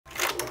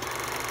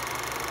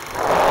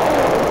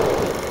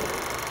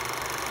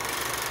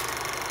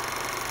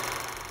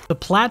The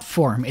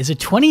Platform is a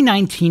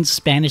 2019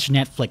 Spanish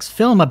Netflix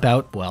film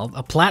about, well,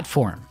 a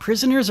platform.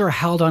 Prisoners are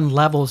held on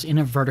levels in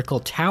a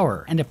vertical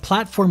tower, and a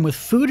platform with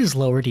food is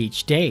lowered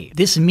each day.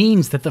 This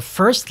means that the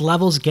first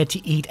levels get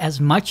to eat as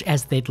much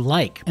as they'd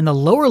like, and the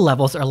lower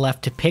levels are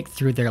left to pick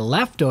through their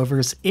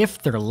leftovers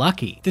if they're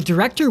lucky. The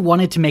director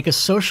wanted to make a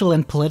social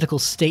and political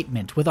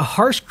statement with a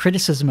harsh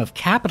criticism of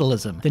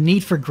capitalism, the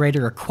need for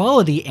greater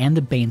equality, and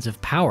the banes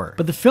of power.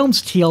 But the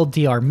film's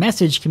TLDR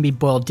message can be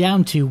boiled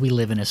down to we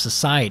live in a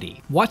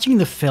society. Watching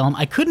the film,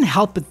 I couldn't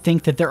help but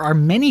think that there are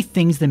many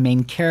things the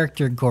main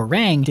character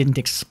Goreng didn't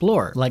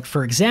explore, like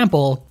for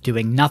example,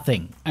 doing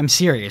nothing. I'm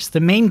serious, the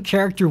main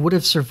character would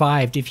have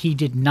survived if he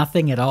did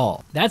nothing at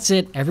all. That's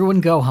it, everyone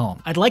go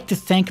home. I'd like to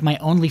thank my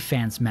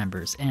OnlyFans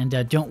members, and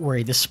don't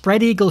worry, the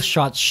spread eagle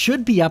shots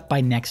should be up by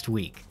next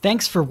week.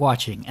 Thanks for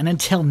watching, and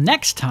until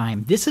next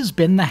time, this has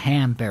been the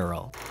Ham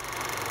Barrel.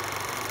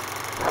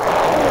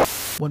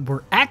 What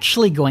we're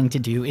actually going to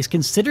do is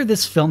consider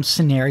this film's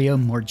scenario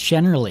more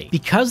generally.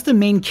 Because the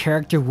main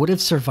character would have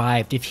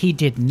survived if he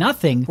did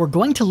nothing, we're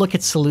going to look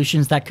at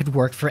solutions that could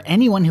work for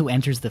anyone who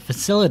enters the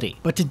facility.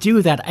 But to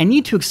do that, I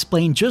need to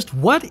explain just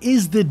what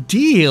is the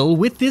deal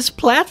with this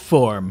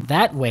platform.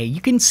 That way,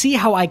 you can see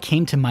how I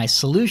came to my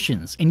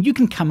solutions, and you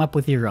can come up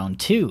with your own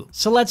too.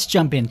 So let's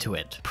jump into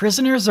it.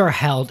 Prisoners are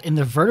held in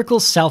the Vertical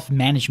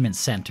Self-Management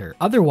Center,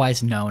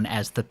 otherwise known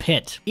as the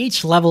Pit.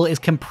 Each level is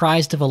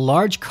comprised of a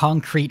large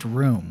concrete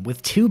room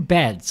with 2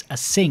 beds, a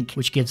sink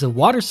which gives a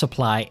water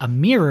supply, a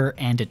mirror,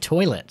 and a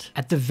toilet.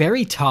 At the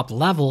very top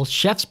level,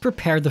 chefs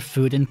prepare the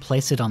food and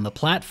place it on the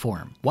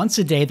platform. Once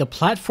a day, the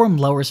platform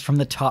lowers from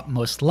the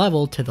topmost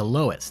level to the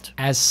lowest.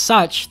 As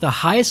such, the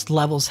highest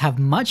levels have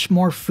much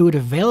more food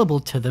available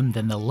to them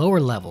than the lower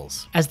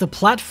levels. As the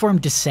platform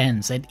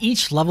descends and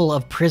each level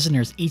of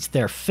prisoners eats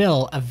their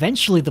fill,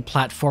 eventually the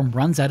platform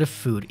runs out of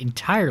food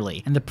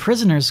entirely, and the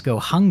prisoners go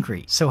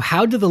hungry. So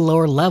how do the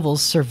lower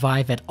levels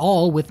survive at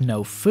all with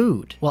no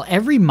food? Well,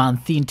 every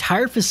month, the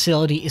entire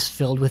facility is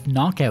filled with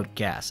knockout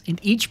gas, and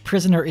each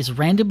prisoner is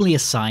randomly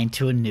assigned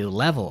to a new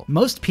level.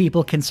 Most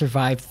people can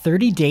survive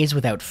 30 days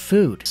without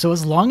food, so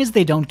as long as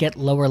they don't get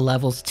lower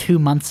levels 2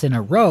 months in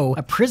a row,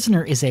 a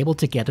prisoner is able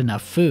to get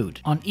enough food.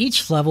 On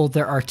each level,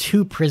 there are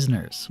 2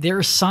 prisoners. They're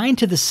assigned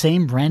to the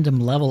same random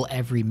level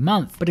every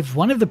month, but if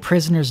one of the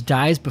prisoners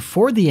dies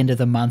before the end of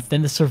the month,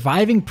 then the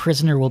surviving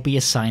prisoner will be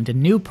assigned a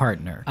new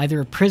partner,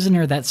 either a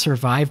prisoner that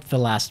survived the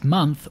last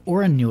month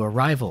or a new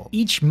arrival.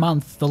 Each month,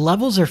 the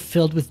levels are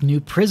filled with new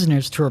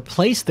prisoners to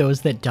replace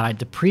those that died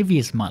the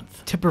previous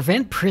month. To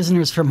prevent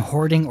prisoners from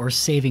hoarding or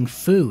saving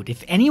food,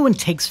 if anyone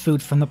takes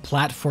food from the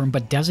platform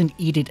but doesn't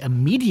eat it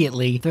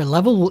immediately, their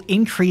level will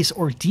increase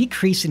or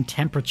decrease in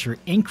temperature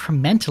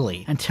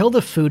incrementally until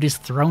the food is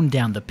thrown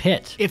down the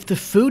pit. If the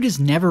food is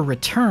never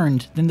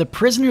returned, then the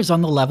prisoners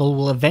on the level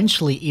will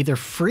eventually either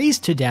freeze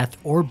to death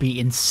or be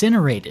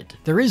incinerated.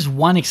 There is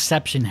one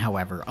exception,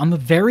 however. On the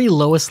very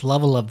lowest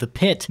level of the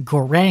pit,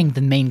 Goreng,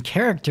 the main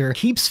character,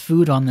 keeps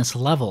food on this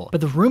level,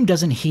 but the room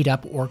doesn't heat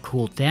up or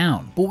cool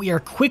down. But we are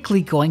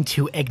quickly going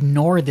to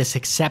ignore this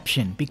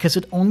exception because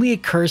it only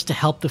occurs to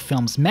help the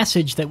film's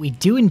message that we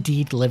do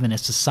indeed live in a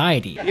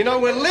society. You know,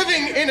 we're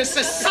living in a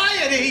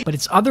society! But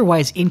it's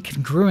otherwise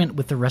incongruent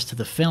with the rest of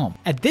the film.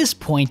 At this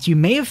point, you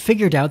may have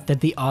figured out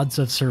that the odds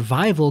of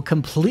survival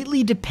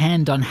completely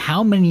depend on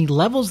how many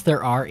levels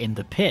there are in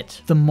the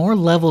pit. The more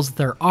levels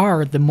there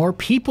are, the more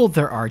people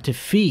there are to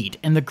feed,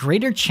 and the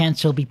greater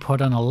chance you'll be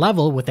put on a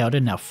level without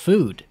enough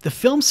food. The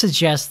film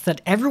suggests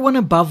that everyone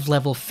above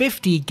level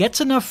 50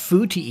 gets enough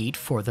food to eat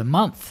for the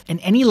month, and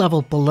any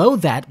level below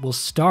that will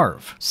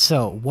starve.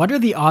 So, what are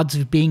the odds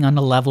of being on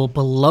a level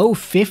below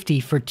 50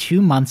 for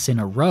 2 months in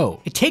a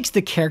row? It takes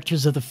the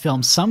characters of the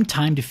film some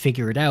time to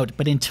figure it out,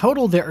 but in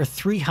total there are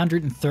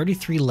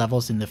 333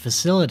 levels in the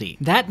facility.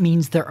 That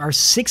means there are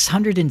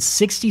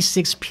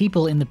 666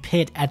 people in the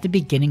pit at the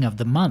beginning of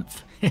the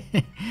month.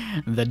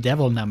 The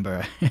devil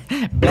number.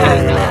 Blah,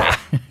 blah.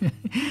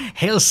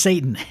 Hail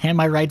Satan, am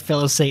I right,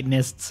 fellow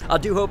Satanists? I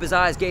do hope his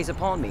eyes gaze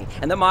upon me,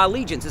 and that my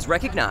allegiance is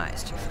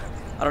recognized.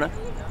 I don't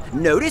know.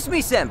 Notice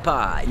me,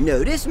 senpai!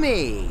 Notice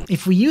me!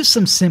 If we use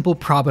some simple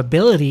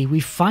probability, we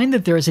find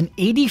that there is an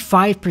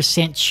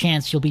 85%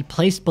 chance you'll be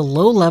placed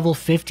below level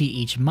 50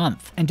 each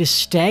month, and a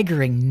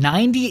staggering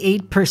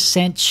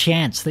 98%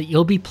 chance that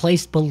you'll be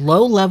placed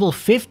below level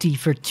 50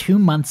 for 2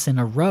 months in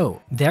a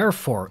row.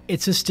 Therefore,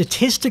 it's a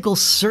statistical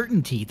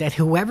certainty that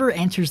whoever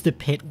enters the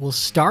pit will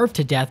starve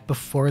to death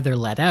before they're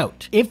let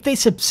out, if they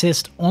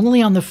subsist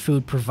only on the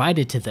food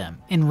provided to them.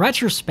 In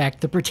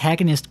retrospect, the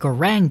protagonist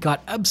Goreng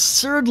got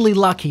absurdly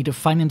lucky to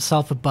find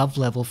himself above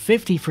level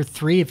 50 for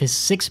 3 of his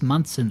 6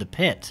 months in the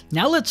pit.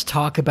 Now let's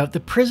talk about the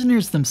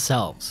prisoners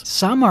themselves.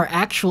 Some are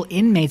actual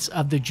inmates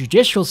of the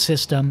judicial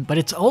system, but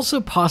it's also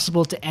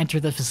possible to enter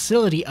the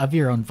facility of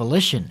your own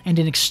volition, and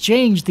in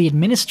exchange the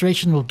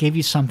administration will give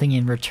you something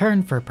in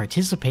return for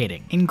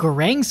participating. In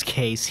Goreng's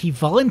case, he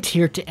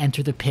volunteered to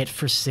enter the pit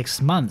for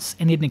 6 months,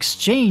 and in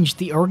exchange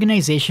the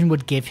organization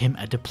would give him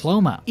a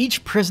diploma.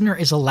 Each prisoner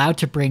is allowed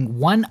to bring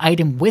one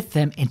item with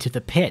them into the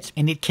pit,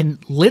 and it can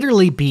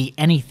literally be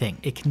anything. anything.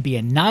 It can be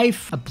a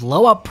knife, a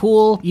blow-up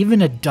pool,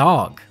 even a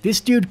dog. This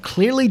dude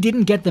clearly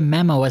didn't get the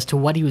memo as to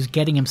what he was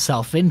getting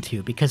himself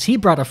into because he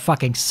brought a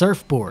fucking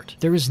surfboard.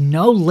 There is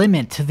no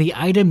limit to the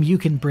item you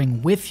can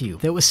bring with you,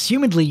 though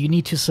assumedly you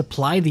need to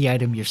supply the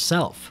item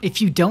yourself.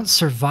 If you don't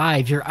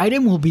survive, your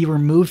item will be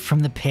removed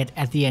from the pit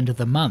at the end of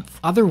the month.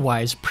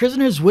 Otherwise,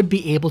 prisoners would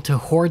be able to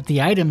hoard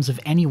the items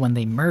of anyone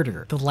they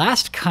murder. The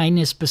last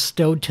kindness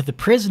bestowed to the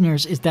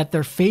prisoners is that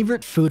their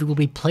favorite food will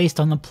be placed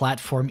on the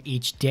platform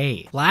each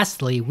day.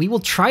 Lastly, we will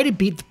try to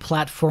beat the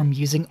platform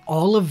using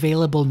all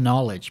available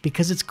knowledge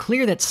because it's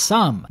clear that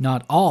some,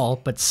 not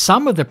all, but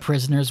some of the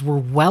prisoners were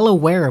well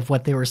aware of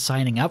what they were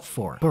signing up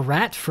for.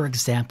 Barat, for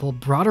example,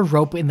 brought a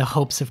rope in the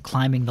hopes of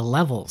climbing the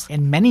levels,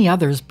 and many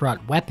others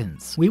brought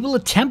weapons. We will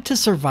attempt to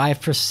survive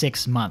for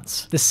 6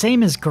 months, the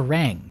same as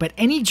Gorang, but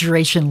any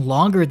duration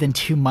longer than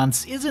 2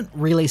 months isn't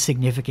really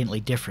significantly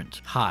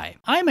different. Hi,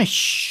 I'm a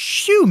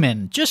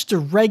human, just a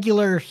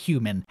regular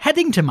human,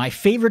 heading to my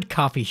favorite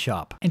coffee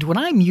shop. And when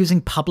I'm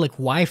using public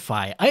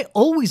Wi-Fi, I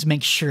always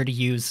make sure to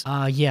use,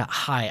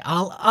 hi,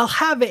 I'll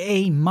have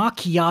a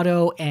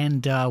macchiato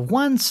and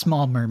 1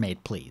 small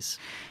mermaid, please.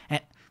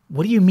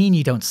 What do you mean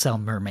you don't sell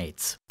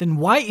mermaids? Then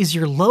why is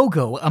your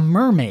logo a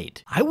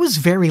mermaid? I was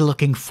very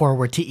looking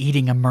forward to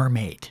eating a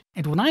mermaid.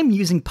 And when I'm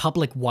using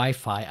public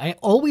Wi-Fi, I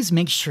always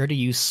make sure to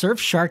use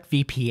Surfshark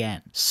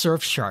VPN.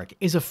 Surfshark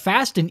is a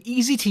fast and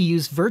easy to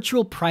use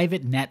virtual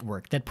private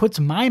network that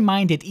puts my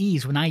mind at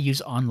ease when I use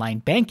online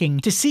banking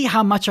to see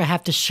how much I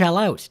have to shell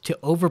out to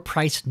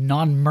overpriced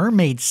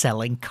non-mermaid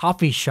selling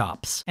coffee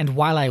shops. And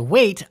while I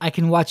wait, I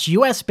can watch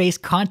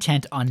US-based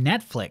content on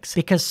Netflix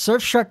because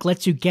Surfshark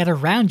lets you get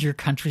around your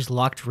country's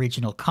locked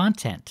regional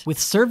content with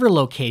server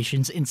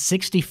locations in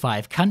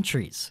 65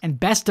 countries. And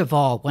best of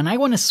all, when I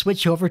want to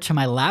switch over to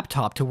my laptop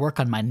to work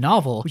on my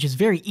novel, which is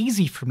very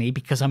easy for me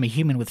because I'm a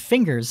human with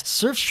fingers,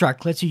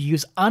 Surfshark lets you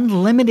use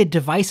unlimited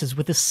devices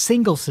with a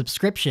single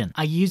subscription.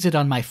 I use it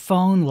on my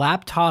phone,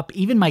 laptop,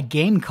 even my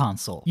game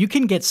console. You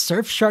can get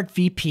Surfshark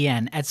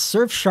VPN at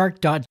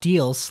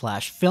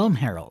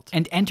surfshark.deal/filmherald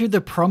and enter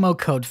the promo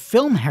code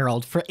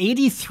FilmHerald for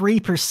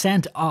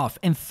 83% off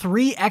and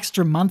 3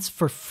 extra months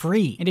for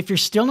free. And if you're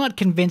still not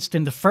convinced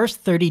in the first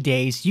 30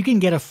 days, you can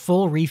get a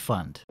full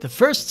refund. The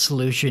first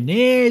solution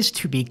is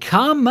to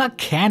become a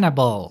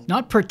cannibal.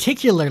 Not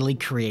particularly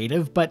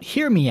creative, but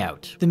hear me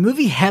out. The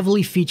movie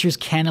heavily features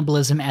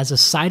cannibalism as a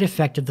side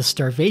effect of the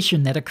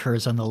starvation that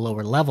occurs on the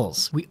lower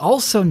levels. We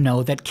also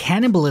know that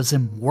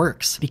cannibalism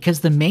works because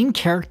the main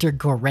character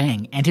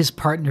Gorang and his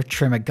partner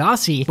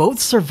Trimagasi both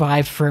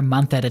survived for a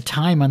month at a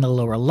time on the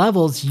lower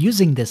levels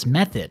using this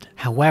method.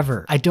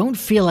 However, I don't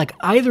feel like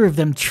either of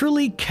them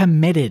truly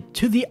committed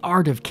to the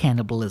art of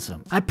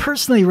cannibalism. I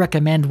personally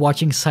recommend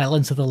watching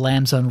Silence of the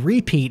Lambs on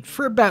repeat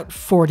for about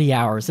 40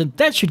 hours, and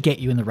that should get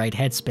you in the right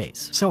headspace.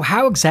 So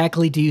how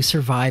exactly do you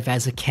survive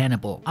as a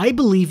cannibal? I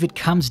believe it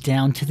comes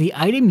down to the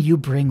item you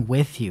bring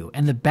with you,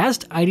 and the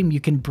best item you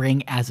can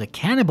bring as a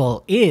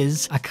cannibal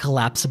is a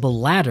collapsible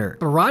ladder.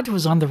 Barat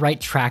was on the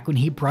right track when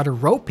he brought a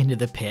rope into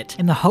the pit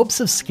in the hopes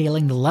of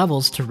scaling the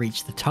levels to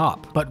reach the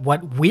top. But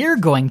what we're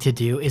going to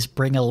do is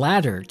bring a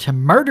ladder to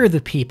murder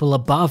the people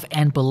above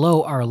and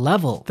below our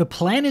level. The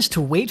plan is to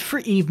wait for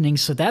evening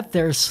so that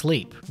they're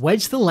asleep,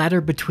 wedge the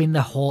ladder between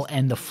the hole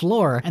and the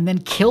floor, and then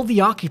kill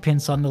the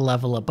occupants on the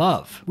level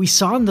above. We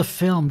saw in the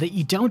film that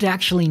you don't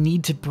actually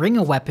need to bring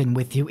a weapon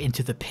with you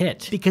into the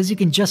pit, because you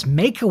can just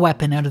make a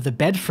weapon out of the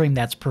bed frame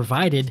that's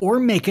provided, or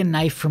make a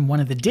knife from one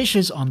of the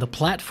dishes on the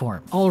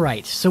platform.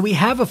 Alright, so we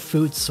have a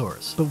food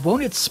source, but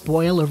won't it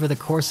spoil over the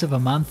course of a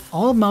month?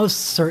 Almost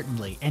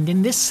certainly, and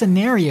in this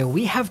scenario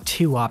we have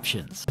 2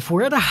 options. If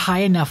we're at a high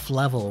enough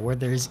level where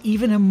there's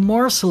even a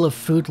morsel of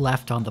food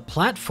left on the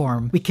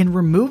platform, we can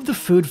remove the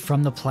food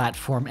from the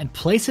platform and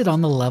place it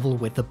on the level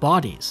with the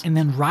bodies, and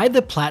then ride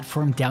the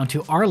platform down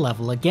to our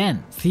level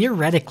again.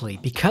 Theoretically,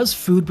 because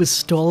food was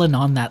stolen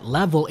on that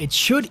level, it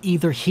should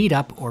either heat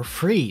up or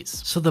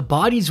freeze. So the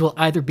bodies will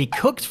either be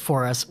cooked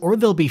for us or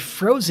they'll be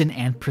frozen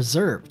and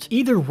preserved.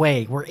 Either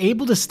way, we're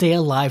able to stay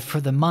alive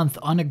for the month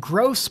on a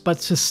gross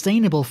but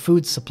sustainable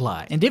food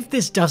supply. And if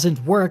this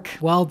doesn't work,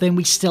 well, then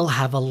we still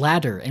have a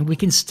ladder and we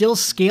can still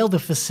scale the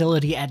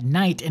facility at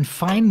night and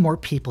find more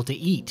people to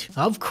eat.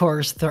 Of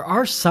course, there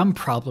are some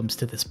problems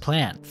to this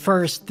plan.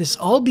 First, this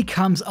all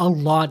becomes a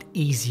lot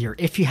easier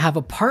if you have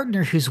a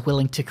partner who's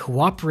willing to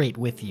cooperate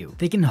with you.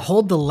 They can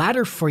hold the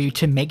ladder for you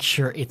to make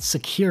sure it's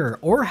secure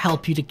or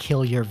help you to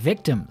kill your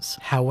victims.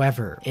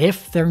 However,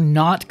 if they're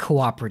not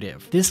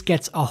cooperative, this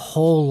gets a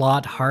whole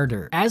lot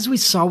harder. As we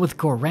saw with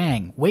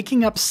Gorang,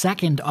 waking up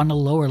second on a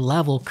lower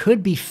level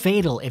could be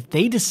fatal if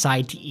they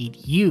decide to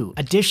eat you.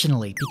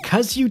 Additionally,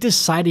 because you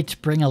decided to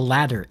bring a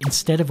ladder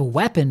instead of a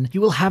weapon,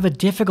 you will have a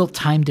difficult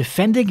time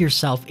defending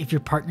yourself if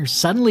your partner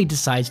suddenly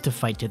decides to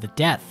fight to the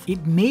death.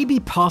 It may be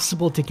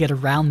possible to get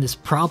around this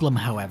problem,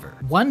 however.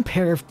 One one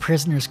pair of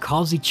prisoners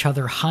calls each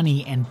other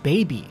honey and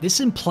baby, this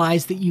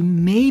implies that you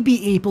may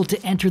be able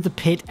to enter the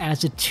pit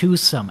as a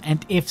twosome,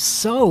 and if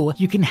so,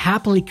 you can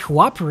happily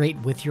cooperate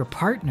with your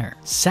partner.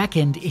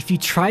 Second, if you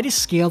try to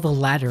scale the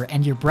ladder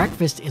and your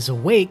breakfast is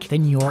awake,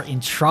 then you're in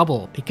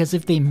trouble, because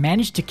if they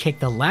manage to kick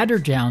the ladder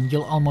down,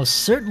 you'll almost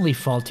certainly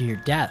fall to your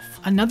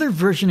death. Another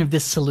version of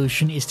this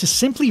solution is to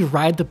simply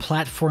ride the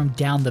platform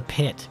down the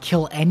pit,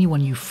 kill anyone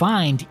you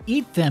find,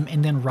 eat them,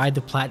 and then ride the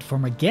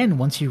platform again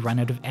once you run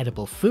out of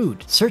edible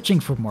food, searching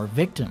for more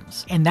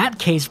victims. In that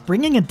case,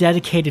 bringing a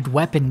dedicated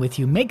weapon with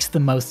you makes the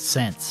most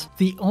sense.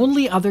 The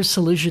only other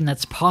solution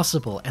that's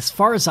possible, as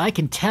far as I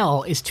can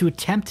tell, is to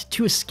attempt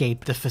to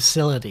escape the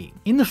facility.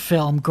 In the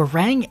film,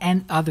 Goreng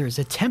and others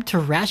attempt to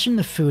ration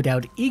the food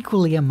out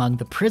equally among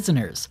the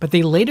prisoners, but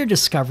they later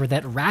discover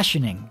that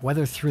rationing,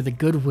 whether through the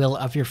goodwill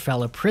of your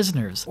fellow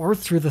prisoners or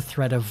through the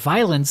threat of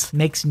violence,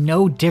 makes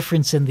no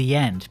difference in the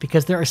end,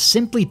 because there are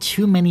simply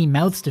too many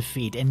mouths to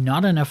feed and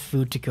not enough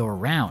food to go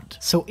around.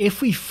 So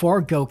if we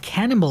forego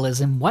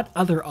cannibalism, what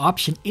other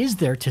option is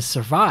there to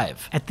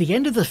survive? At the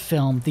end of the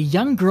film, the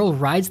young girl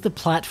rides the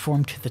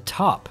platform to the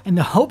top, in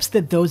the hopes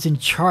that those in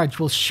charge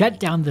will shut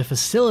down the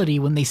facility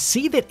when they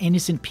see that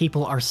innocent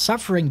people are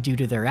suffering due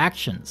to their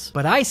actions.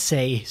 But I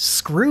say,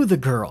 screw the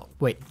girl.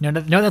 Wait, no,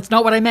 that's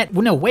not what I meant.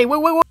 No, wait.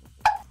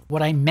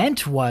 What I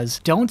meant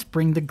was, don't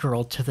bring the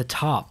girl to the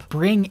top.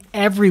 Bring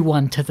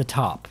everyone to the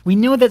top. We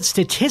know that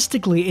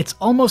statistically, it's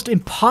almost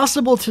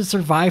impossible to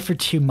survive for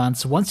 2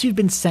 months once you've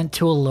been sent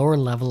to a lower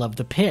level of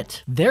the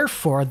pit.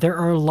 Therefore, there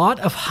are a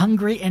lot of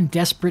hungry and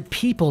desperate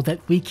people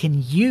that we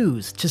can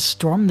use to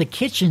storm the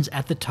kitchens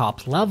at the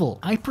top level.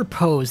 I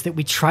propose that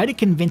we try to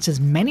convince as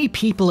many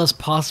people as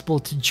possible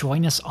to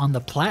join us on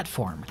the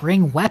platform,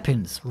 bring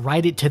weapons,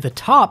 ride it to the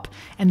top,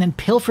 and then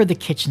pilfer the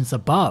kitchens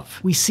above.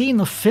 We see in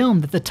the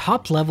film that the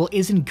top level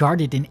isn't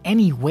guarded in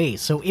any way,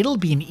 so it'll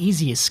be an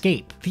easy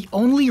escape. The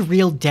only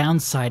real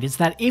downside is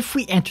that if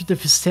we enter the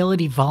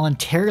facility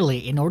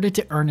voluntarily in order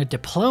to earn a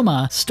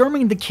diploma,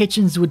 storming the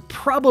kitchens would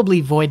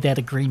probably void that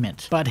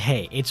agreement. But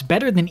hey, it's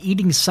better than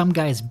eating some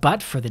guy's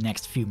butt for the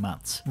next few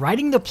months.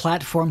 Riding the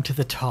platform to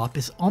the top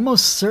is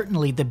almost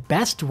certainly the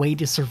best way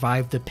to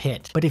survive the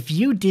pit, but if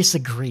you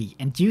disagree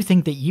and you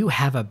think that you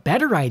have a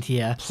better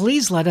idea,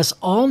 please let us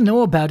all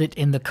know about it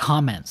in the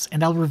comments,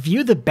 and I'll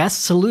review the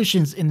best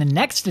solutions in the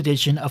next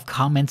edition of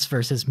Comments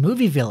vs.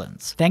 Movie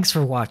Villains. Thanks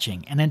for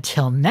watching, and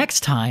until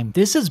next time,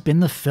 this has been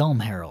the Film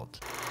Herald.